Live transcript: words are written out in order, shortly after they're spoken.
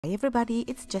Hi everybody,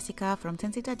 it's Jessica from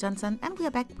Trencita Johnson and we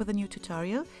are back with a new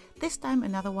tutorial, this time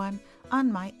another one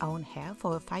on my own hair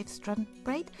for a 5-strand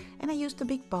braid, and I used a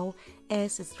big bow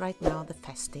as it's right now the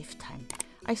festive time.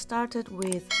 I started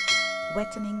with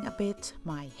wetting a bit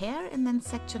my hair and then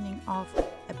sectioning off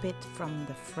a bit from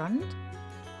the front.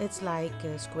 It's like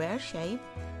a square shape,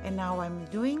 and now I'm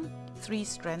doing 3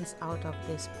 strands out of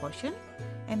this portion,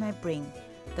 and I bring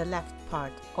the left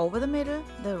part over the middle,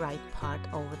 the right part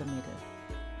over the middle.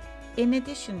 In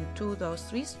addition to those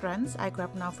 3 strands, I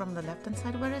grab now from the left hand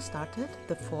side where I started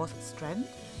the 4th strand,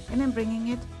 and I'm bringing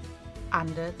it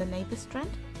under the neighbor strand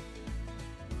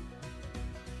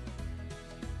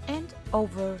and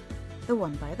over the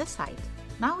one by the side.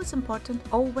 Now it's important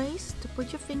always to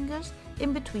put your fingers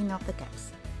in between of the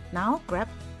gaps. Now grab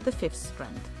the 5th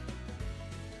strand,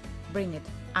 bring it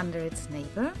under its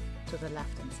neighbor to the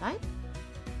left hand side,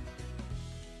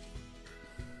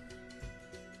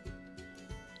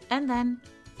 and then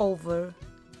over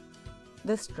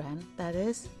the strand that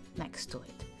is next to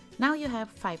it. Now you have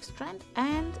 5 strands,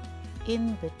 and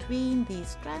in between these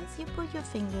strands you put your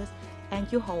fingers and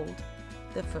you hold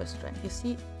the first strand. You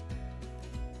see?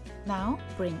 Now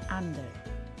bring under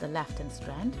the left hand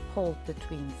strand, hold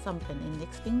between thumb and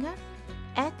index finger,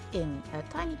 add in a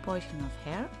tiny portion of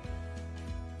hair,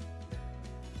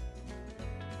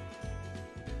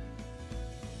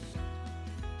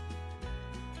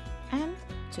 and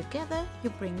together you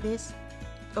bring this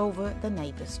over the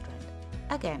neighbor strand.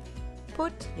 Again,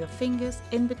 put your fingers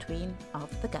in between of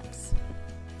the gaps.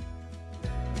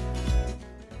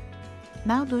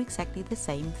 Now do exactly the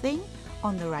same thing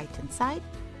on the right hand side.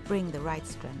 Bring the right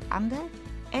strand under,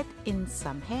 add in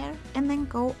some hair, and then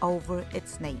go over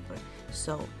its neighbor.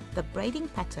 So the braiding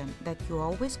pattern that you're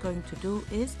always going to do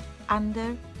is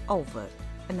under, over,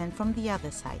 and then from the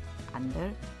other side,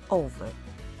 under, over.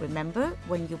 Remember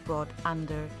when you brought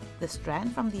under the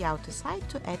strand from the outer side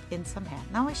to add in some hair.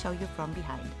 Now I show you from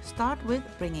behind. Start with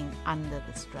bringing under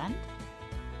the strand.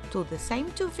 To the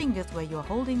same 2 fingers where you're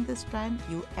holding the strand,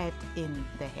 you add in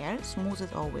the hair, smooth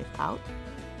it always out,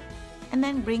 and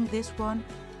then bring this one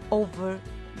over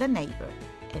the neighbor.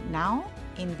 And now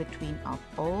in between of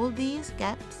all these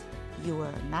gaps, you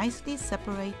are nicely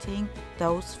separating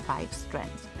those 5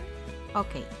 strands.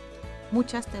 Okay.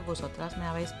 Muchas de vosotras me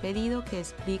habéis pedido que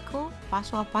explico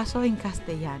paso a paso en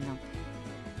castellano.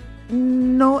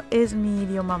 No es mi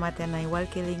idioma materno igual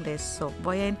que el inglés, so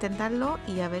voy a intentarlo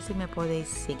y a ver si me podéis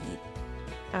seguir.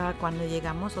 Cuando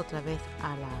llegamos otra vez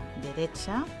a la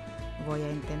derecha, voy a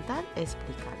intentar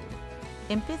explicarlo.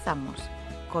 Empezamos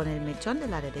con el mechón de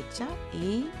la derecha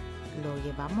y lo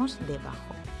llevamos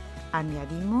debajo.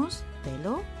 Añadimos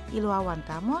pelo y lo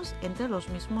aguantamos entre los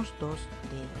mismos 2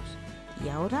 dedos. Y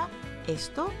ahora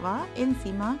esto va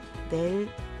encima del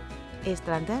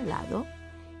strand de al lado,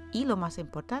 y lo más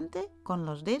importante, con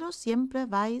los dedos siempre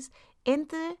vais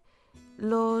entre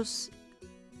los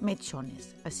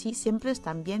mechones, así siempre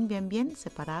están bien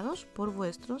separados por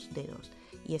vuestros dedos,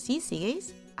 y así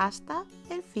sigáis hasta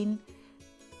el fin,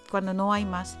 cuando no hay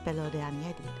más pelo de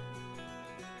añadir.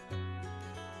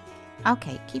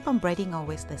 Okay, keep on braiding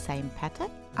always the same pattern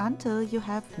until you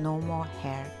have no more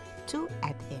hair to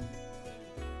add in.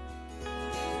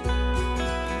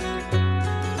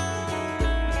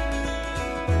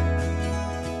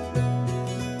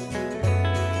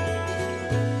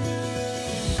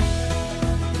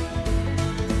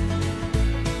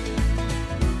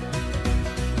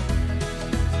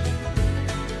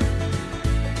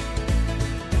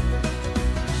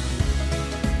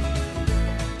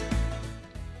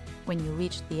 When you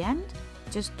reach the end,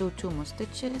 just do 2 more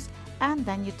stitches and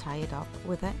then you tie it up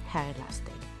with a hair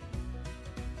elastic.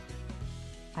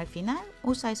 Al final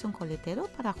usáis un coletero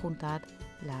para juntar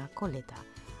la coleta.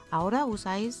 Ahora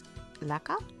usáis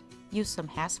laca. Use some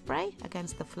hairspray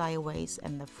against the flyaways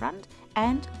in the front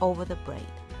and over the braid.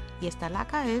 Y esta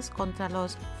laca es contra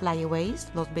los flyaways,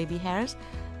 los baby hairs,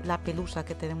 la pelusa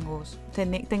que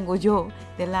tengo yo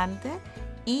delante,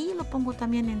 y lo pongo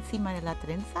también encima de la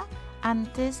trenza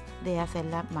antes de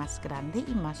hacerla más grande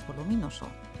y más voluminoso.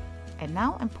 And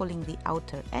now I'm pulling the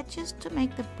outer edges to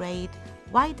make the braid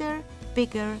wider,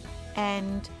 bigger,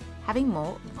 and having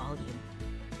more volume.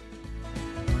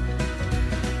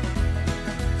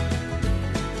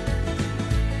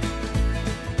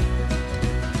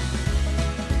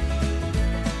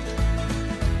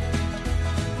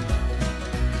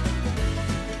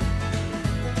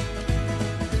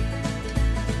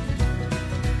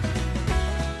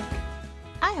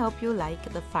 I hope you like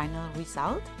the final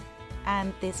result,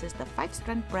 and this is the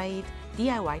 5-strand braid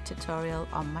DIY tutorial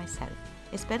on myself.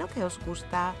 Espero que os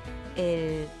gusta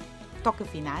el toque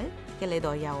final que le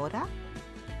doy ahora.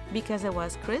 Because it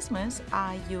was Christmas,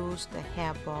 I used the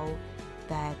hair bow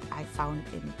that I found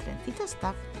in Trencita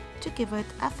stuff to give it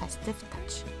a festive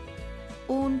touch.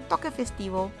 Un toque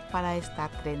festivo para esta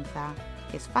trenza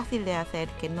que es fácil de hacer,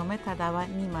 que no me tardaba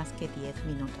ni más que 10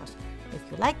 minutos.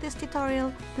 If you like this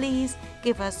tutorial, please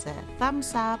give us a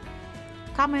thumbs up,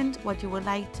 comment what you would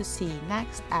like to see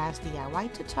next as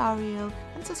DIY tutorial,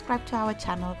 and subscribe to our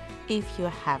channel if you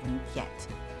haven't yet.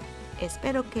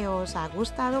 Espero que os haya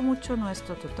gustado mucho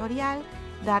nuestro tutorial,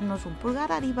 darnos un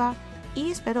pulgar arriba y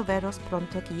espero veros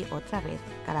pronto aquí otra vez.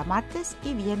 Cada martes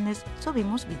y viernes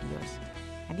subimos vídeos.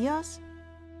 Adiós.